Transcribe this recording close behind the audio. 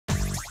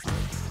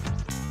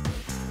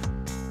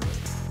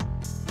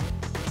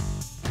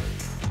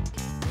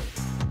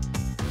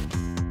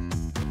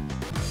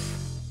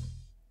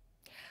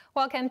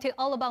Welcome to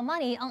All About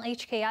Money on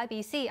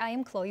HKIBC. I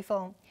am Chloe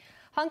Fung.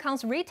 Hong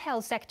Kong's retail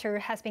sector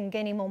has been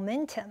gaining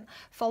momentum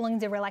following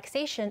the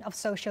relaxation of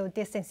social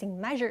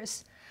distancing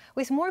measures.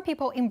 With more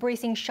people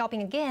embracing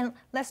shopping again,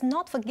 let's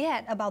not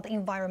forget about the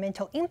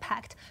environmental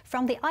impact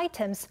from the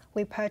items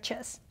we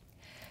purchase.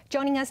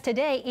 Joining us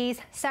today is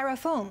Sarah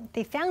Fung,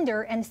 the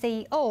founder and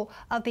CEO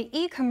of the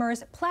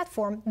e-commerce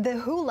platform, the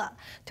HULA,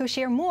 to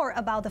share more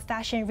about the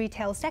fashion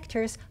retail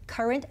sector's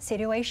current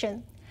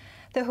situation.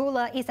 The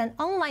HULA is an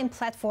online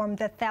platform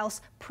that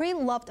sells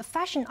pre-loved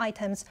fashion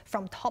items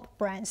from top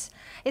brands.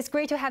 It's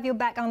great to have you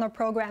back on the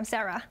program,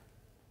 Sarah.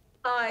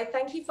 Hi,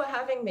 thank you for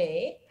having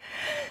me.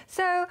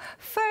 So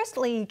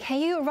firstly,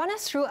 can you run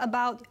us through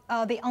about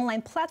the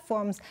online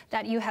platforms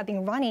that you have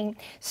been running?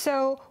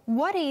 So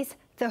what is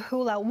the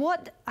HULA?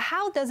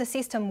 How does the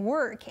system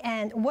work,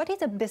 and what is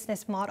the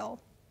business model?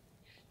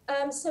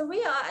 So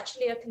we are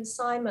actually a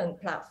consignment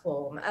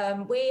platform.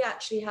 We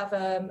actually have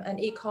an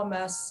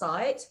e-commerce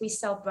site. We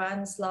sell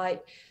brands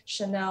like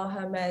Chanel,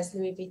 Hermes,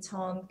 Louis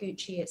Vuitton,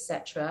 Gucci,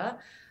 etc.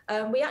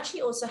 We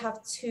actually also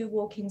have two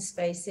walk-in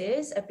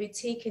spaces, a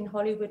boutique in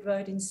Hollywood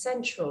Road in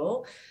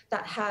Central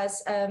that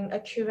has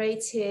a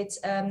curated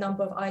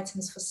number of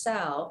items for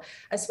sale,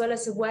 as well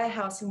as a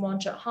warehouse in Wong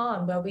Chuk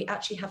Hang where we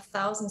actually have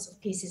thousands of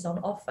pieces on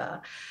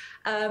offer.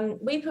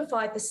 We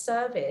provide the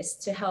service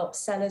to help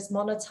sellers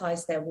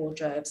monetize their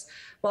wardrobes,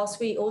 whilst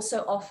we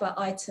also offer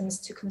items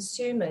to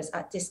consumers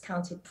at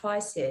discounted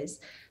prices,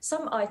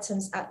 some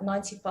items at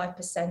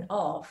 95%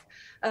 off.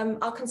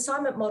 Our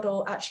consignment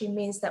model actually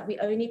means that we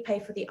only pay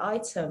for the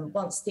item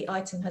once the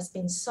item has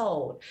been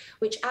sold,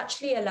 which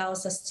actually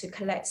allows us to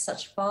collect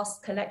such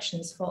vast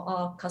collections for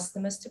our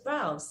customers to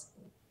browse.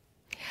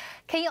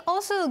 Can you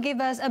also give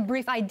us a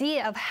brief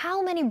idea of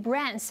how many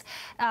brands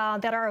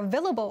that are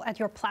available at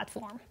your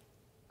platform?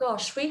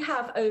 Gosh, we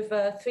have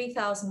over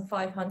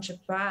 3,500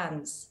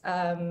 brands.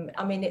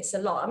 I mean, it's a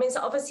lot. I mean,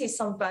 so obviously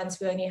some brands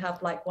we only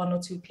have like one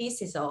or two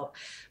pieces of,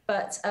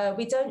 but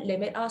we don't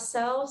limit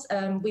ourselves.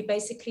 We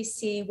basically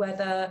see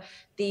whether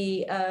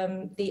the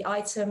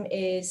item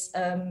is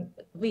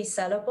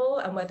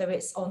resellable and whether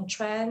it's on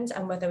trend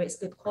and whether it's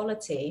good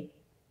quality.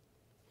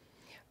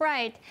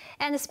 Right.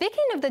 And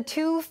speaking of the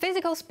two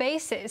physical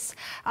spaces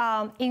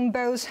in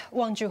both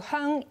Wong Chuk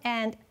Hang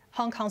and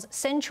Hong Kong's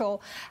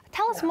Central,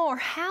 tell us more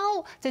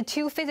how the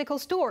two physical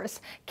stores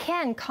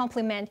can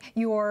complement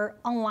your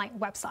online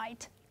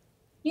website.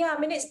 Yeah, I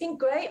mean, it's been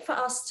great for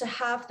us to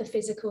have the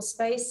physical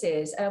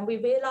spaces. And we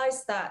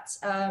realized that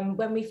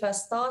when we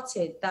first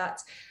started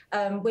that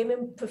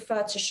women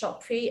prefer to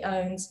shop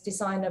pre-owned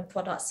designer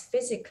products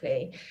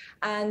physically.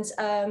 And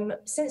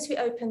since we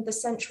opened the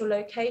central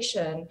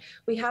location,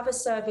 we have a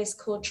service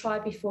called Try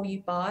Before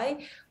You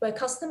Buy, where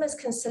customers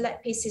can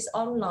select pieces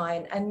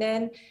online and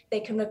then they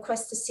can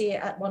request to see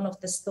it at one of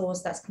the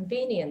stores that's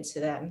convenient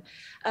to them.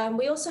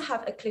 We also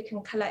have a click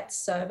and collect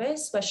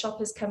service where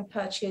shoppers can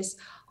purchase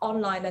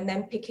online and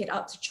then pick it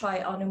up to try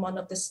it on in one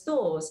of the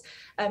stores.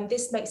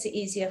 This makes it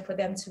easier for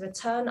them to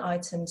return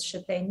items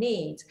should they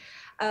need.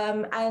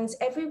 And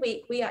every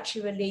week we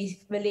actually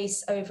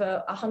release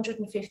over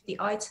 150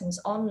 items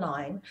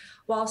online,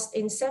 whilst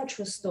in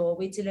Central Store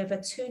we deliver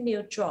 2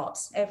 new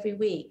drops every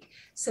week.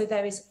 So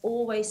there is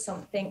always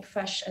something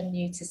fresh and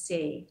new to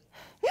see.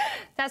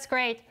 That's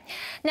great.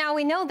 Now,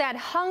 we know that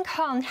Hong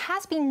Kong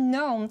has been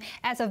known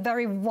as a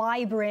very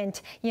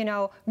vibrant,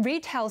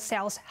 retail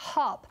sales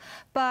hub,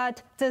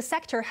 but the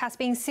sector has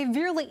been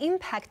severely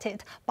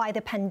impacted by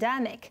the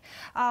pandemic.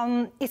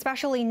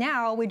 Especially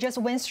now, we just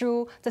went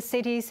through the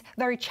city's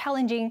very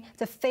challenging,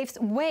 the fifth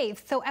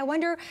wave. So I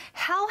wonder,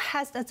 how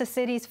has the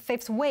city's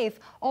fifth wave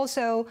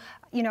also,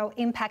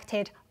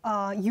 impacted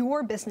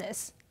your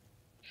business?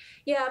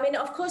 Yeah, I mean,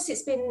 of course,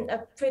 it's been a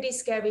pretty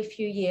scary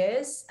few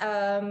years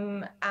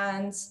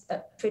and a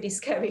pretty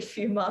scary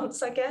few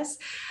months, I guess.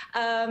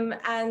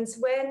 And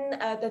when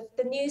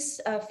the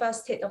news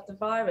first hit of the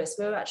virus,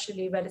 we were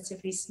actually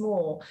relatively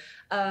small.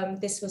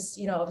 This was,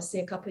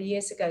 obviously a couple of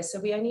years ago. So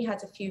we only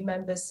had a few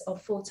members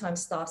of full-time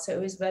staff, so it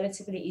was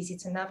relatively easy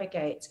to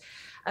navigate.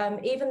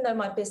 Even though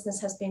my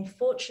business has been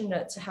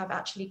fortunate to have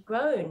actually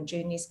grown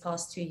during these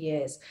past 2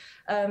 years,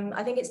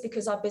 I think it's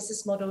because our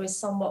business model is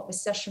somewhat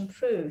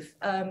recession-proof.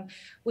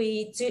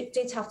 We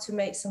did have to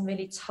make some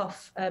really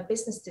tough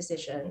business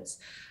decisions.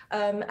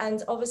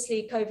 And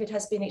obviously, COVID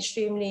has been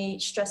extremely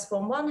stressful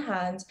on one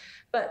hand,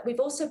 but we've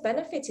also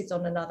benefited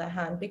on another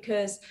hand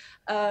because,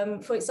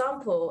 for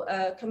example,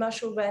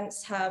 commercial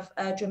rents have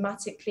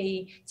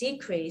dramatically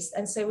decreased.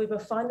 And so we were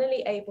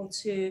finally able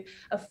to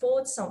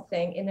afford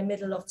something in the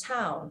middle of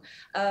town,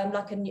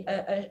 like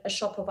a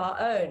shop of our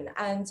own.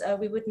 And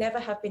we would never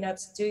have been able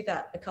to do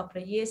that a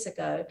couple of years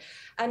ago.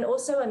 And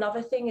also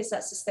another thing is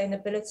that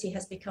sustainability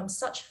has become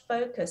such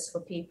focus for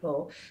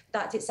people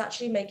that it's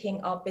actually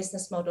making our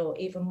business model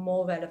even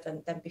more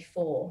relevant than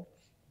before.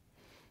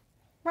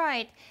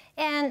 Right.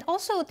 And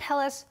also tell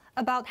us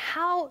about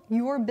how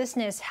your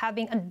business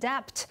having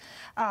adapt,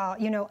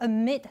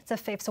 amid the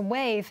fifth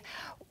wave.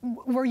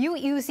 Were you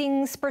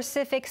using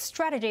specific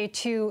strategy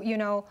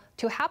to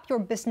help your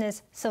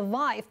business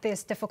survive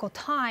this difficult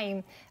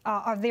time?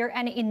 Are there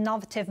any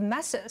innovative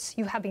methods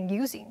you have been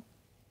using?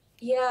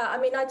 Yeah, I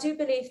mean, I do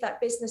believe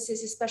that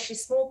businesses, especially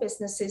small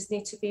businesses,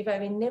 need to be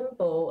very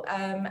nimble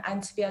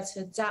and to be able to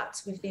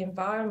adapt with the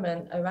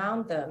environment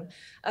around them.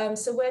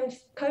 So when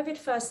COVID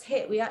first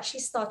hit, we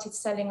actually started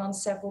selling on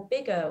several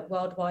bigger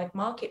worldwide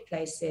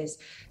marketplaces.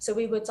 So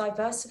we were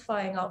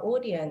diversifying our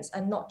audience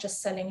and not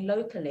just selling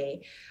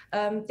locally.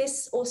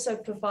 This also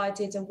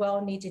provided a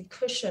well-needed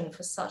cushion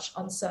for such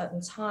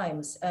uncertain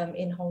times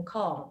in Hong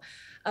Kong.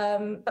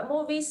 But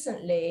more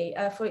recently,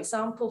 for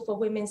example, for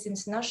Women's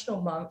International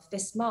Month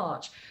this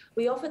March,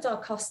 we offered our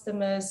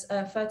customers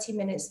 30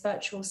 minutes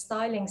virtual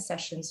styling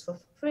sessions for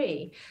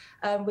free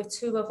with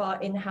 2 of our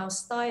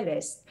in-house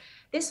stylists.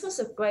 This was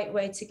a great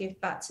way to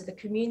give back to the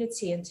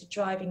community and to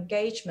drive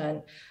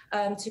engagement,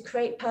 to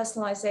create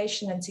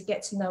personalization and to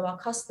get to know our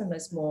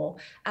customers more,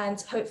 and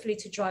hopefully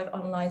to drive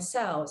online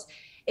sales.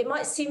 It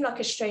might seem like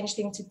a strange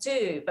thing to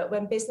do, but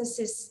when business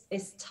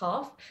is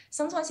tough,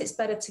 sometimes it's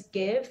better to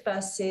give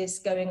versus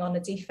going on a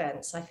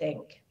defense, I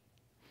think.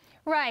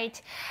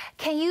 Right.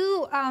 Can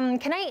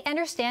I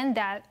understand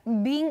that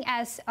being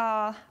as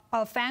a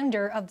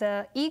founder of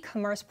the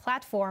e-commerce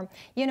platform,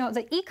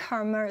 the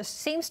e-commerce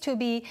seems to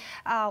be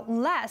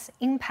less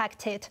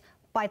impacted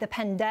by the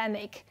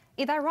pandemic.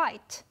 Is that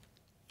right?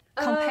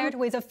 Compared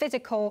with the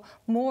physical,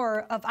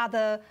 more of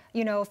other,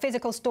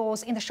 physical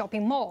stores in the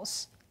shopping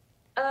malls?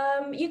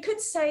 You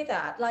could say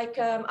that.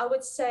 I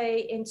would say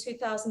in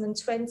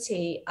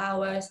 2020,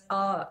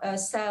 our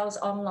sales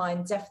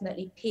online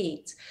definitely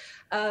peaked.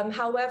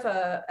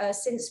 However,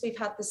 since we've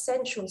had the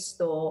central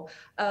store,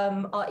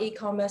 our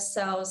e-commerce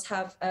sales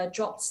have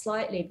dropped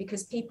slightly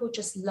because people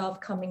just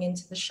love coming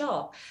into the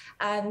shop.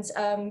 And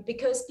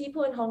because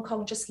people in Hong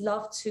Kong just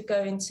love to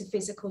go into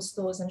physical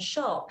stores and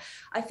shop,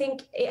 I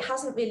think it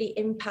hasn't really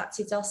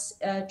impacted us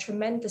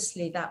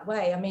tremendously that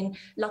way. I mean,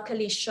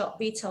 luckily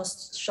retail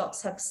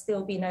shops have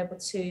still been able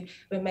to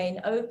remain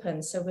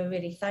open, so we're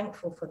really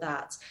thankful for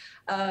that.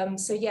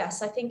 So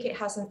yes, I think it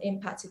hasn't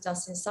impacted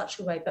us in such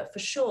a way, but for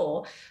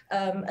sure,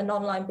 an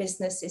online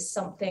business is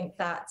something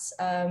that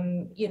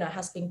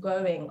has been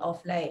growing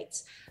of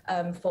late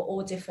for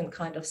all different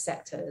kind of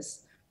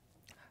sectors.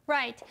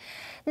 Right.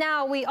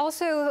 Now, we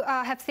also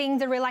have seen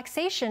the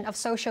relaxation of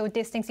social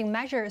distancing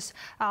measures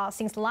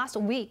since last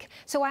week.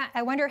 So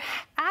I wonder,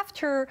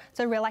 after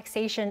the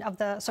relaxation of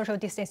the social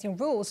distancing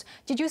rules,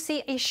 did you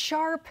see a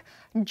sharp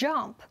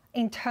jump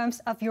in terms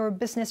of your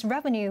business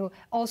revenue,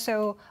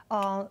 also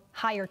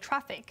higher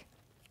traffic?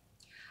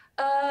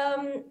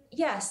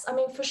 Yes, I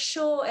mean, for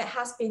sure, it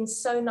has been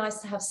so nice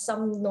to have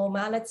some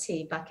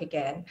normality back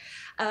again.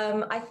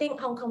 I think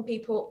Hong Kong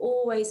people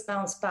always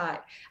bounce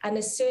back. And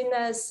as soon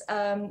as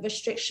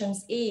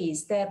restrictions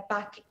ease, they're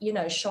back,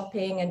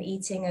 shopping and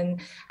eating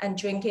and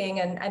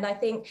drinking. And I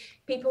think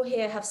people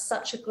here have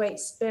such a great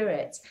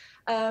spirit.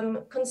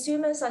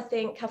 Consumers, I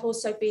think, have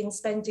also been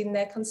spending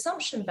their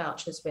consumption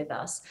vouchers with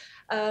us.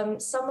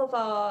 Some of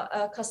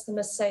our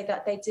customers say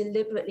that they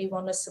deliberately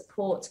want to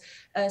support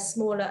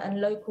smaller and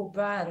local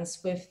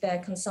brands with their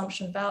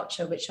consumption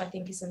voucher, which I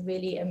think is a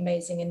really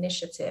amazing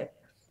initiative.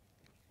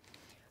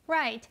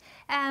 Right.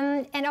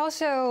 And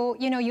also,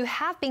 you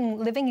have been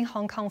living in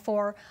Hong Kong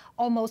for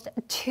almost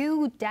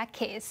 2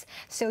 decades.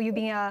 So you've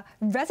been a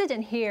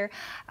resident here.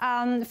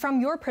 From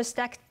your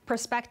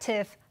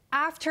perspective,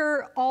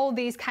 after all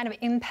these kind of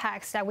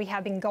impacts that we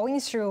have been going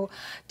through,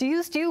 do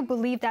you still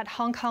believe that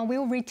Hong Kong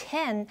will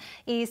retain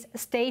its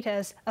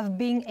status of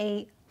being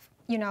a,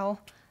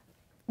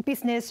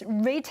 business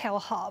retail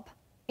hub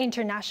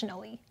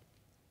internationally?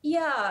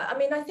 Yeah, I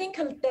mean, I think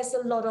there's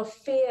a lot of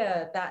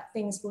fear that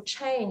things will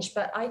change,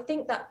 but I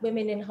think that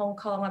women in Hong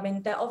Kong, I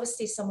mean, they're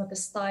obviously some of the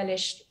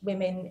stylish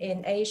women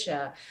in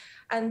Asia.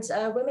 And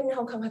women in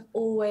Hong Kong have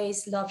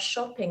always loved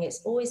shopping.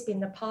 It's always been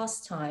the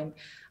pastime.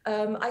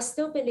 I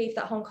still believe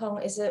that Hong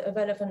Kong is a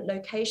relevant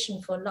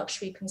location for a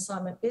luxury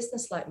consignment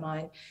business like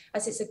mine,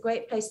 as it's a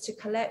great place to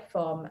collect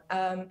from.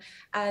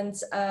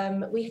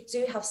 We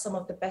do have some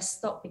of the best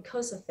stock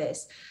because of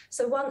this.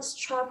 So once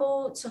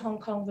travel to Hong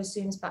Kong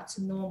resumes back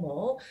to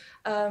normal,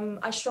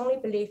 I strongly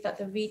believe that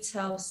the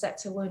retail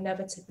sector will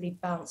inevitably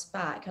bounce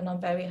back, and I'm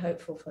very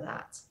hopeful for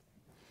that.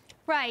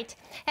 Right.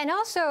 And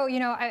also,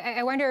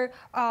 I wonder,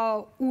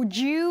 would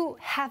you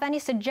have any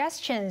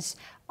suggestions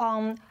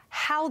on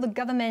how the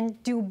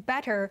government do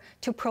better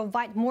to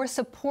provide more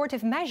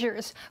supportive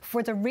measures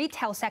for the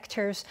retail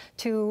sectors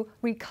to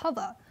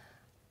recover?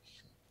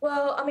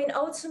 Well, I mean,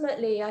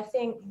 ultimately, I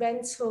think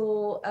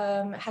rental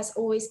has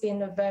always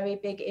been a very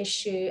big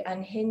issue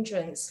and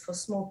hindrance for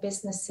small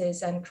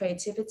businesses and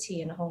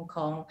creativity in Hong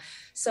Kong.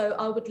 So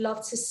I would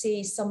love to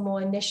see some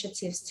more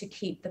initiatives to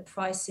keep the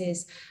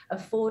prices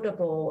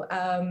affordable.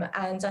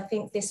 And I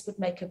think this would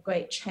make a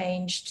great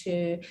change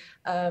to,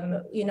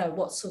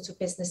 what sort of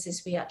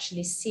businesses we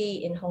actually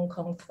see in Hong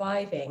Kong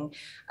thriving.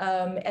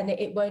 And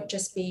it won't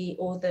just be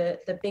all the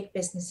big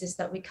businesses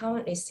that we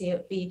currently see. It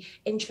would be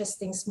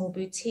interesting small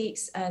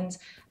boutiques and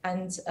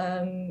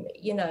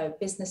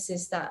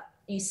businesses that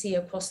you see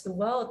across the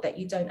world that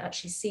you don't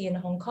actually see in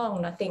Hong Kong.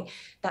 And I think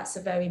that's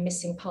a very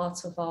missing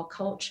part of our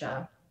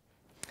culture.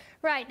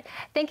 Right.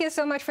 Thank you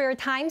so much for your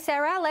time,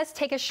 Sarah. Let's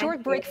take a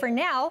short break for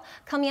now.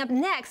 Coming up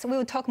next,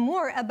 we'll talk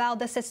more about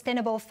the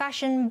sustainable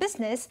fashion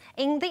business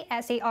in the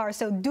SAR,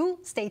 so do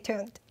stay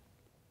tuned.